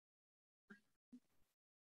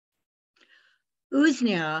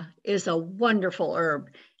Usnea is a wonderful herb.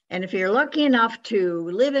 And if you're lucky enough to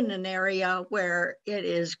live in an area where it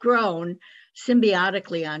is grown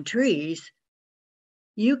symbiotically on trees,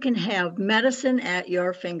 you can have medicine at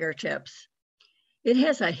your fingertips. It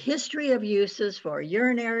has a history of uses for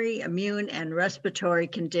urinary, immune, and respiratory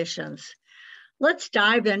conditions. Let's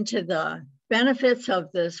dive into the benefits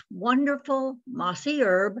of this wonderful mossy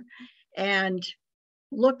herb and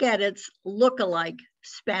look at its look-alike,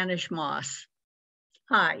 Spanish moss.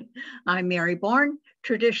 Hi, I'm Mary Bourne,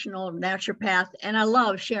 traditional naturopath, and I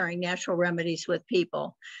love sharing natural remedies with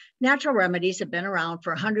people. Natural remedies have been around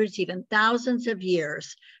for hundreds, even thousands of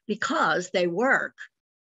years because they work,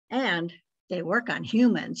 and they work on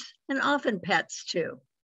humans and often pets too.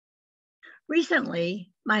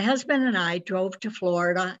 Recently, my husband and I drove to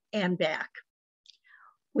Florida and back.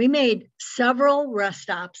 We made several rest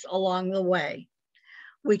stops along the way.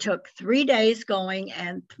 We took 3 days going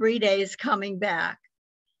and 3 days coming back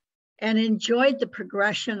and enjoyed the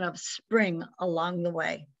progression of spring along the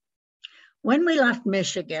way. When we left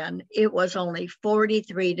Michigan, it was only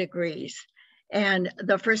 43 degrees and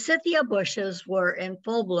the forsythia bushes were in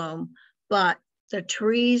full bloom, but the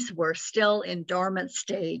trees were still in dormant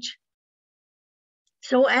stage.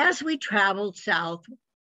 So as we traveled south,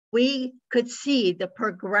 we could see the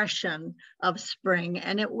progression of spring,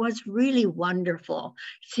 and it was really wonderful.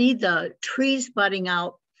 See the trees budding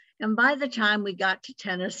out. And by the time we got to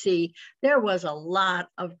Tennessee, there was a lot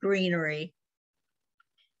of greenery.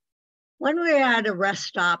 When we were at a rest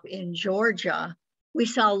stop in Georgia, we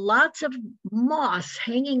saw lots of moss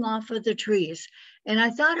hanging off of the trees. And I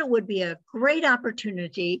thought it would be a great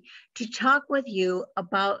opportunity to talk with you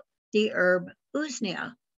about the herb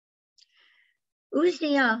Usnea.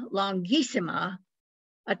 Usnea longissima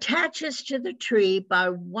attaches to the tree by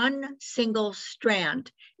one single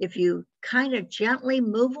strand. If you kind of gently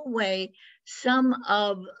move away some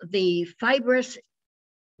of the fibrous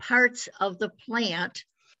parts of the plant,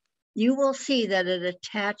 you will see that it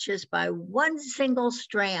attaches by one single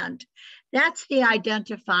strand. That's the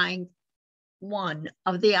identifying one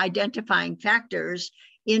of the identifying factors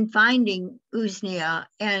in finding Usnea,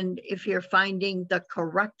 and if you're finding the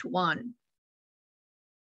correct one.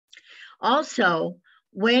 Also,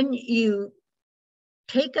 when you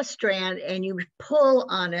take a strand and you pull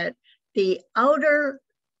on it, the outer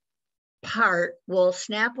part will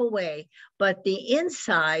snap away, but the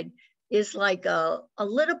inside is like a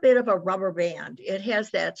little bit of a rubber band. It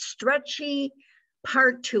has that stretchy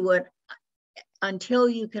part to it until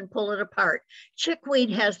you can pull it apart. Chickweed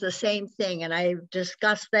has the same thing, and I've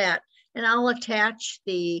discussed that. And I'll attach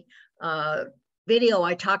the video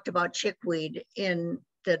I talked about chickweed in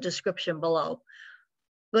the description below.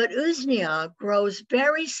 But Usnea grows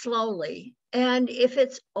very slowly, and if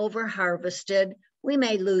it's over harvested, we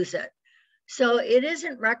may lose it. So it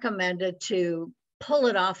isn't recommended to pull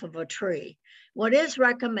it off of a tree. What is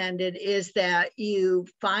recommended is that you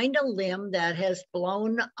find a limb that has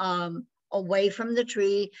blown away from the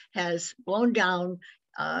tree, has blown down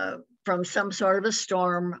from some sort of a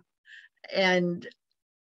storm, and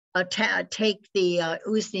take the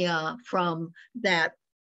Usnea from that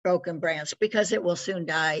broken branch because it will soon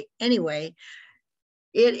die anyway.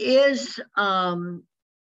 It is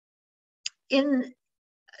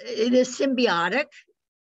symbiotic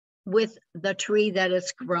with the tree that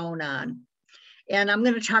it's grown on. And I'm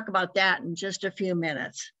going to talk about that in just a few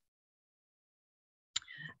minutes.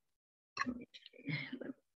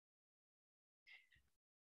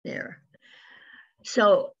 There.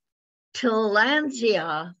 So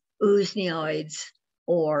Tillandsia usneoides,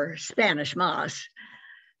 or Spanish moss,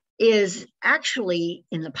 is actually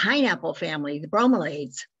in the pineapple family, the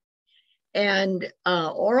bromeliads. And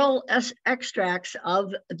oral extracts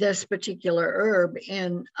of this particular herb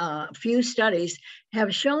in a few studies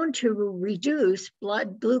have shown to reduce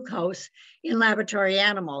blood glucose in laboratory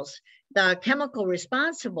animals. The chemical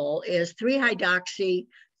responsible is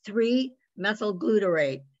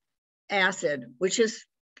 3-hydroxy-3-methylglutarate acid, which is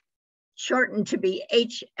shortened to be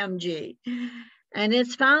HMG. And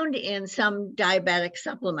it's found in some diabetic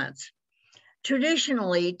supplements.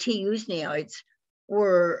 Traditionally, tea usneoides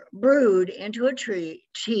were brewed into a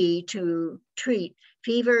tea to treat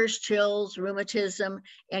fevers, chills, rheumatism,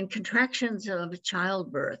 and contractions of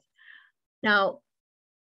childbirth. Now,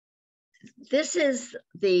 this is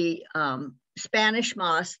the Spanish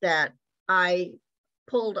moss that I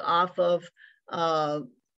pulled off of the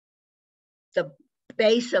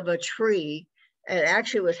base of a tree. It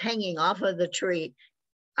actually was hanging off of the tree.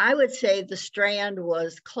 I would say the strand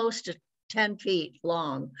was close to 10 feet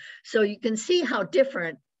long. So you can see how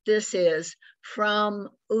different this is from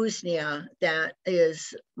Usnea that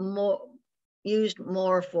is more used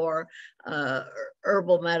more for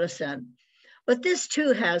herbal medicine. But this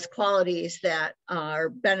too has qualities that are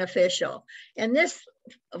beneficial. And this,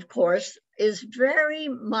 of course, is very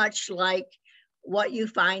much like what you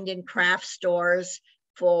find in craft stores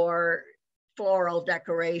for floral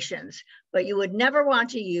decorations, but you would never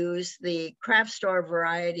want to use the craft store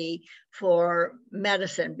variety for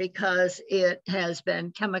medicine because it has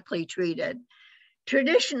been chemically treated.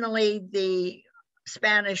 Traditionally, the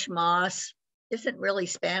Spanish moss isn't really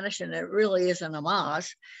Spanish, and it really isn't a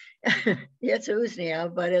moss. It's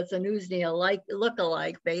Usnea, but it's an Usnea-like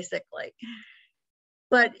look-alike, basically.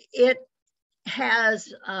 But it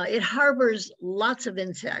harbors lots of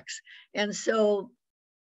insects. And so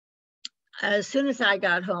as soon as I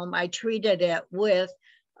got home, I treated it with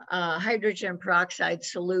hydrogen peroxide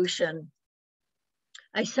solution.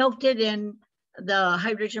 I soaked it in the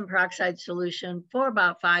hydrogen peroxide solution for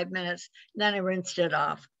about 5 minutes, then I rinsed it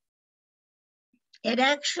off. It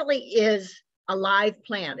actually is a live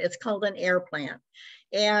plant. It's called an air plant,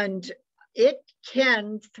 and it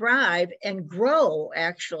can thrive and grow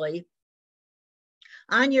actually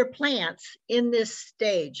on your plants in this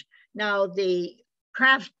stage. Now, the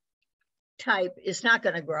craft type is not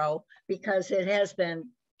going to grow because it has been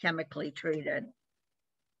chemically treated.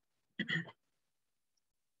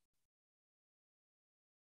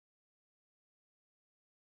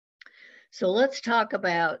 So let's talk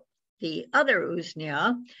about the other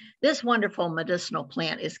Usnea. This wonderful medicinal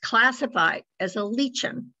plant is classified as a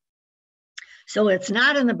lichen. So it's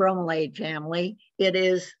not in the bromelaid family. It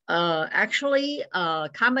is actually a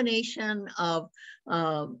combination of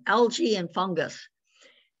algae and fungus.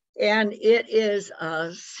 And it is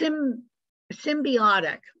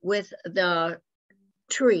symbiotic with the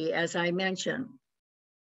tree, as I mentioned.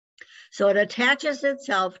 So it attaches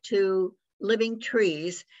itself to living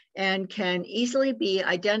trees and can easily be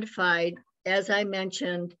identified, as I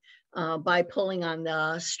mentioned, by pulling on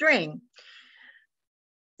the string.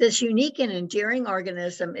 This unique and endearing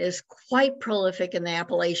organism is quite prolific in the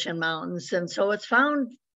Appalachian Mountains. And so it's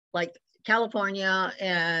found like California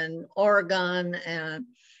and Oregon.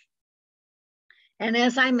 And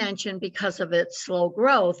as I mentioned, because of its slow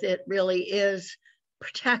growth, it really is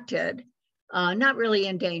protected, not really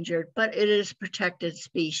endangered, but it is protected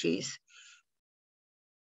species.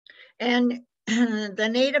 And the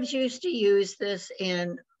natives used to use this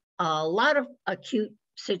in a lot of acute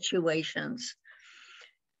situations.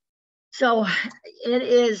 So it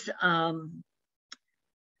is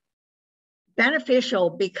beneficial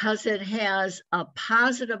because it has a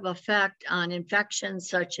positive effect on infections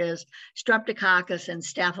such as streptococcus and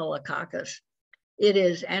staphylococcus. It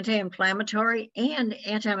is anti-inflammatory and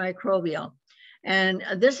antimicrobial. And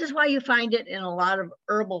this is why you find it in a lot of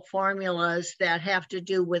herbal formulas that have to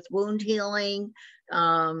do with wound healing,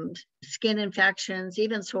 skin infections,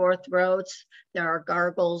 even sore throats. There are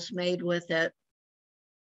gargles made with it.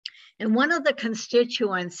 And one of the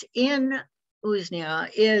constituents in Usnea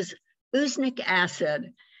is usnic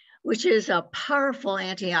acid, which is a powerful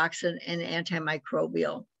antioxidant and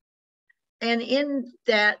antimicrobial. And in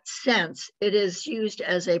that sense, it is used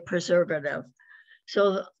as a preservative.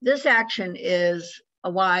 So this action is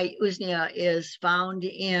why Usnea is found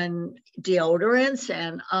in deodorants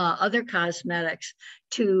and other cosmetics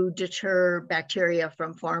to deter bacteria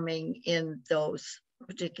from forming in those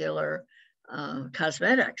particular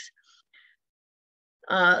cosmetics.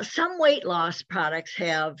 Some weight loss products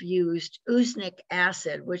have used usnic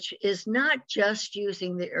acid, which is not just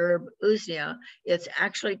using the herb Usnea, it's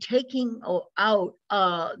actually taking out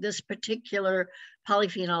this particular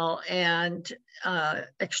polyphenol and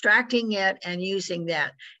extracting it and using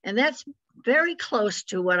that. And that's very close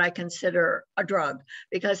to what I consider a drug,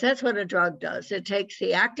 because that's what a drug does. It takes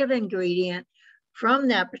the active ingredient from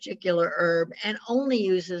that particular herb and only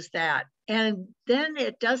uses that. And then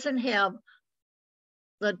it doesn't have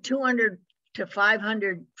the 200 to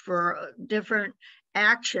 500 for different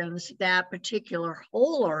actions that particular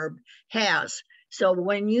whole herb has. So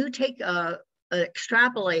when you take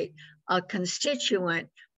extrapolate a constituent,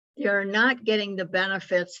 you're not getting the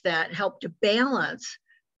benefits that help to balance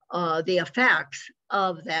the effects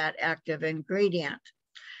of that active ingredient.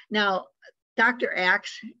 Now, Dr.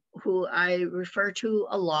 Axe, who I refer to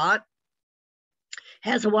a lot,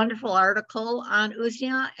 has a wonderful article on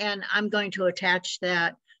Usnea, and I'm going to attach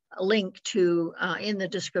that link to in the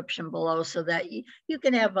description below so that you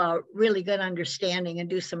can have a really good understanding and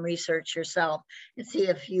do some research yourself and see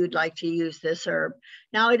if you'd like to use this herb.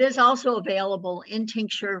 Now, it is also available in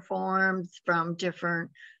tincture forms from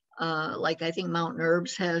different, like I think Mountain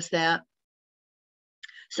Herbs has that.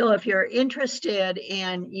 So if you're interested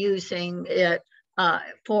in using it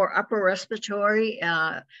For upper respiratory,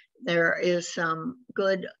 there is some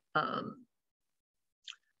good,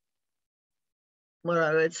 what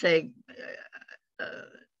I would say,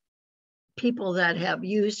 people that have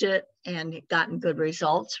used it and gotten good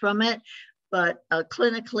results from it. But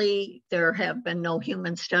clinically, there have been no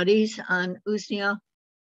human studies on Usnea.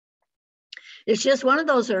 It's just one of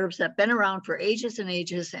those herbs that have been around for ages and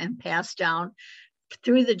ages and passed down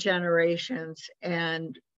through the generations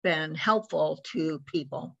and been helpful to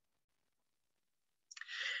people.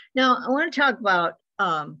 Now, I want to talk about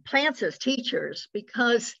plants as teachers,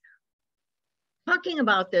 because talking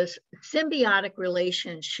about this symbiotic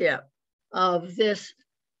relationship of this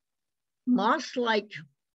moss-like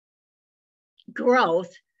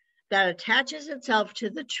growth that attaches itself to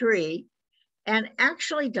the tree and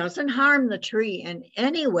actually doesn't harm the tree in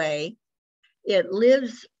any way. It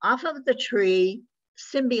lives off of the tree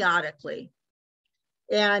symbiotically.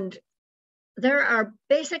 And there are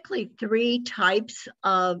basically 3 types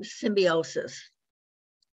of symbiosis.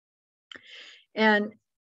 And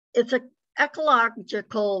it's an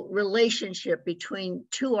ecological relationship between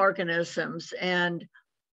 2 organisms, and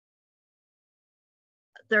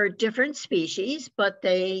they're different species, but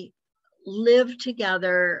they live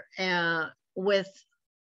together with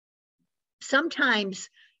sometimes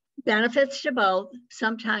benefits to both,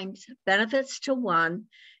 sometimes benefits to one,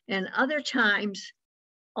 and other times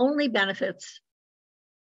only benefits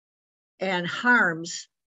and harms.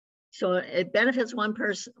 So it benefits one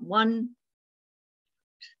person, one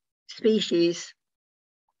species,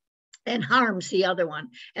 and harms the other one.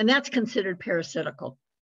 And that's considered parasitical.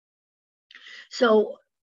 So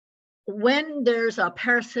when there's a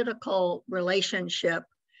parasitical relationship,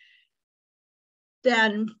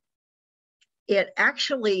 then it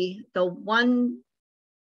actually, the one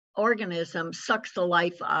organism sucks the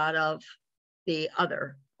life out of the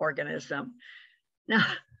other organism. Now,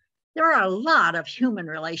 there are a lot of human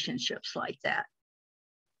relationships like that.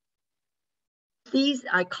 These,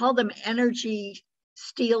 I call them energy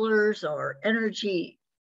stealers or energy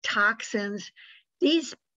toxins.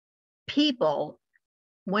 These people,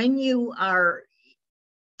 when you are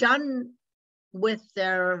done with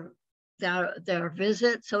their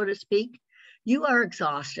visit, so to speak, you are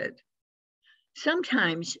exhausted.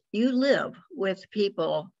 Sometimes you live with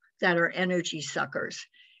people that are energy suckers,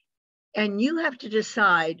 and you have to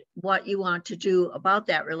decide what you want to do about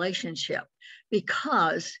that relationship,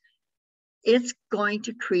 because it's going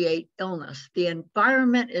to create illness. The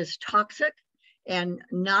environment is toxic and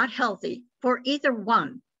not healthy for either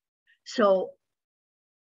one. So,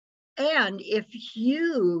 and if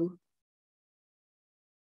you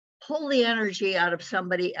pull the energy out of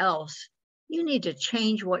somebody else, you need to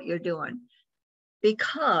change what you're doing,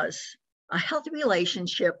 because a healthy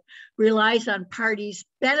relationship relies on parties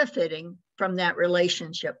benefiting from that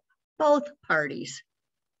relationship, both parties.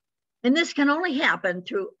 And this can only happen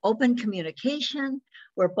through open communication,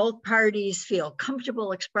 where both parties feel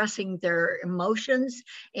comfortable expressing their emotions.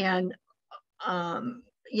 And,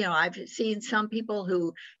 you know, I've seen some people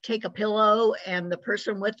who take a pillow and the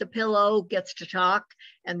person with the pillow gets to talk,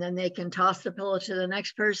 and then they can toss the pillow to the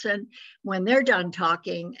next person when they're done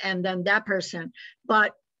talking, and then that person.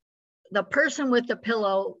 But the person with the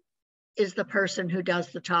pillow is the person who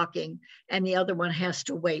does the talking, and the other one has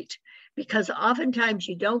to wait, because oftentimes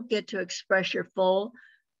you don't get to express your full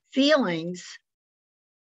feelings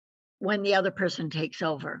when the other person takes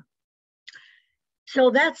over.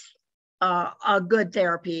 So that's a good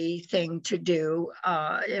therapy thing to do.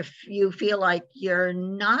 If you feel like you're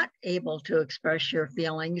not able to express your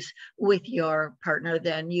feelings with your partner,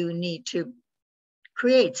 then you need to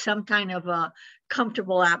create some kind of a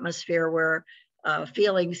comfortable atmosphere where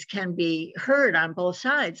feelings can be heard on both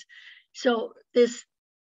sides. So this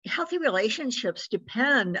healthy relationships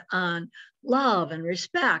depend on love and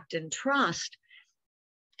respect and trust.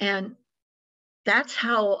 And that's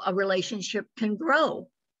how a relationship can grow.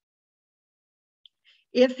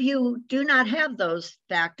 If you do not have those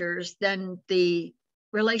factors, then the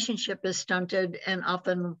relationship is stunted, and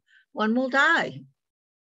often one will die.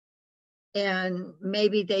 And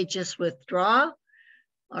maybe they just withdraw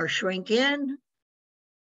or shrink in,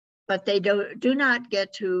 but they do not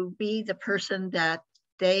get to be the person that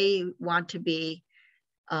they want to be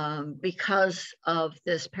because of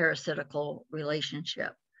this parasitical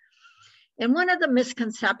relationship. And one of the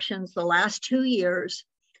misconceptions the last 2 years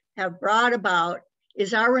have brought about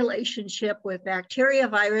is our relationship with bacteria,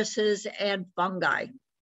 viruses, and fungi.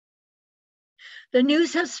 The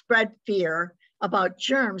news has spread fear about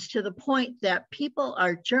germs to the point that people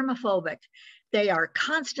are germophobic. They are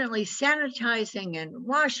constantly sanitizing and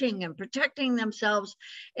washing and protecting themselves.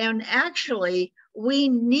 And actually, we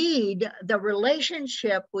need the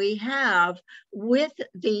relationship we have with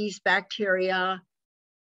these bacteria,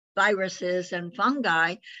 viruses, and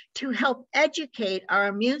fungi to help educate our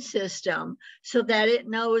immune system so that it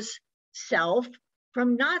knows self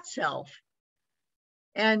from not self.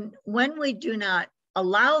 And when we do not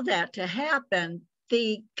allow that to happen,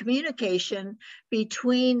 the communication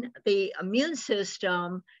between the immune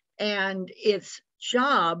system and its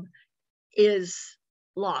job is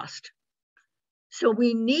lost. So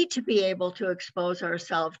we need to be able to expose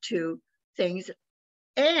ourselves to things,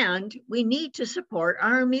 and we need to support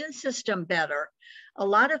our immune system better. A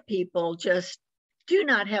lot of people just do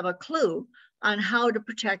not have a clue on how to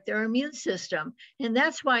protect their immune system. And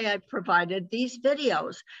that's why I provided these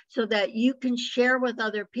videos, so that you can share with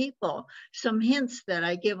other people some hints that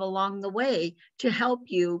I give along the way to help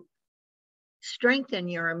you strengthen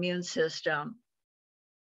your immune system.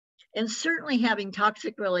 And certainly having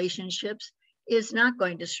toxic relationships is not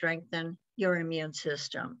going to strengthen your immune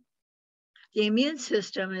system. The immune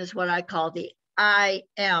system is what I call the I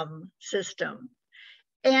am system.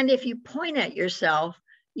 And if you point at yourself,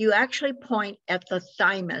 you actually point at the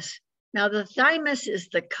thymus. Now, the thymus is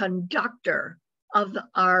the conductor of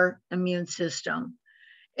our immune system,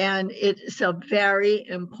 and it's a very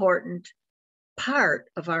important part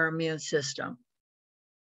of our immune system.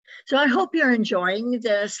 So I hope you're enjoying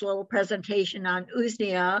this little presentation on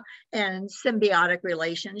Usnea and symbiotic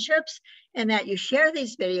relationships, and that you share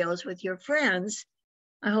these videos with your friends.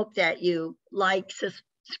 I hope that you like,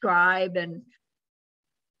 subscribe, and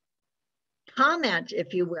comment,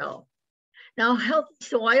 if you will. Now, healthy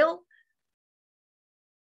soil,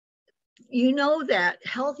 you know that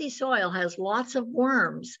healthy soil has lots of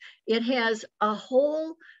worms. It has a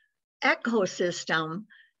whole ecosystem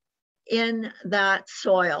in that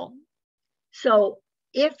soil. So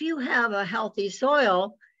if you have a healthy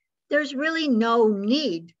soil, there's really no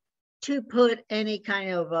need to put any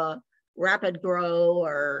kind of a rapid grow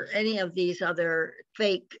or any of these other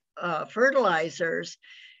fake fertilizers.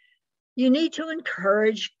 You need to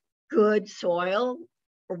encourage good soil,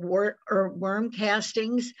 or worm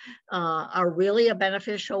castings are really a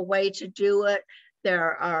beneficial way to do it.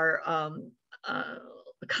 There are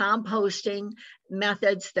composting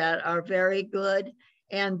methods that are very good,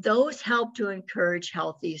 and those help to encourage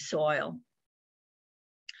healthy soil.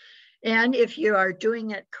 And if you are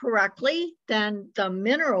doing it correctly, then the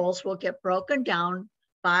minerals will get broken down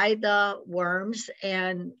by the worms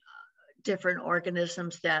and different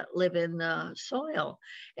organisms that live in the soil.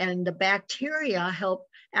 And the bacteria help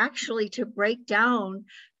actually to break down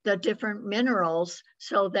the different minerals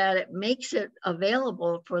so that it makes it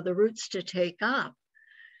available for the roots to take up.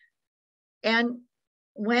 And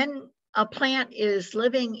when a plant is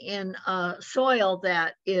living in a soil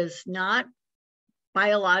that is not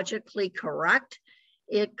biologically correct,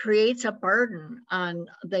 it creates a burden on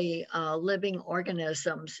the living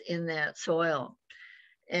organisms in that soil.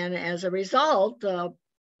 And as a result,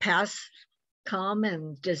 pests come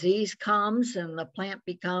and disease comes and the plant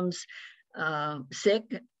becomes sick.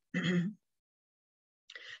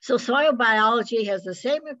 So soil biology has the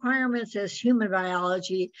same requirements as human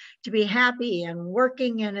biology to be happy and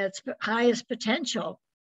working in its highest potential.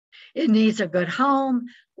 It needs a good home,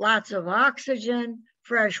 lots of oxygen,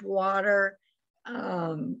 fresh water,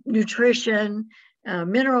 nutrition,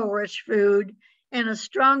 mineral-rich food, and a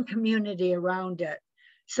strong community around it.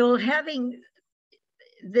 So having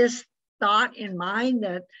this thought in mind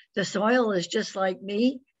that the soil is just like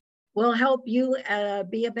me will help you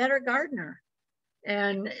be a better gardener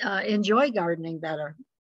and enjoy gardening better.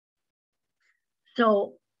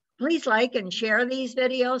 So please like and share these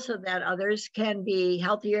videos so that others can be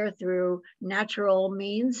healthier through natural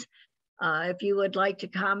means. If you would like to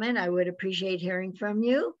comment, I would appreciate hearing from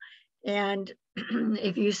you. And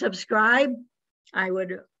if you subscribe, I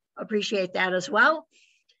would appreciate that as well.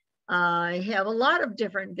 I have a lot of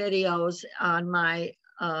different videos on my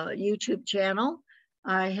YouTube channel.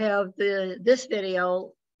 I have this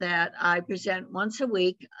video that I present once a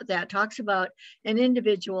week that talks about an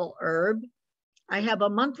individual herb. I have a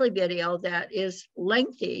monthly video that is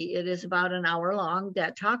lengthy. It is about an hour long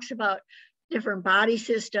that talks about different body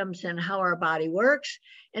systems and how our body works.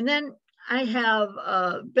 And then I have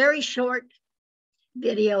very short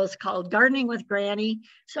videos called Gardening with Granny.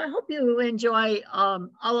 So I hope you enjoy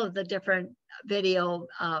all of the different video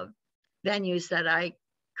venues that I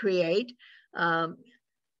create.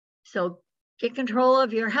 So get control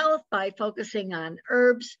of your health by focusing on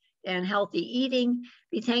herbs and healthy eating.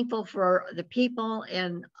 Be thankful for the people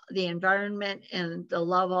and the environment and the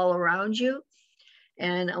love all around you.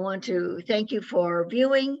 And I want to thank you for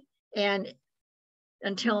viewing. And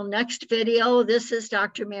until next video, this is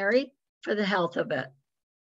Dr. Mary for the health of it.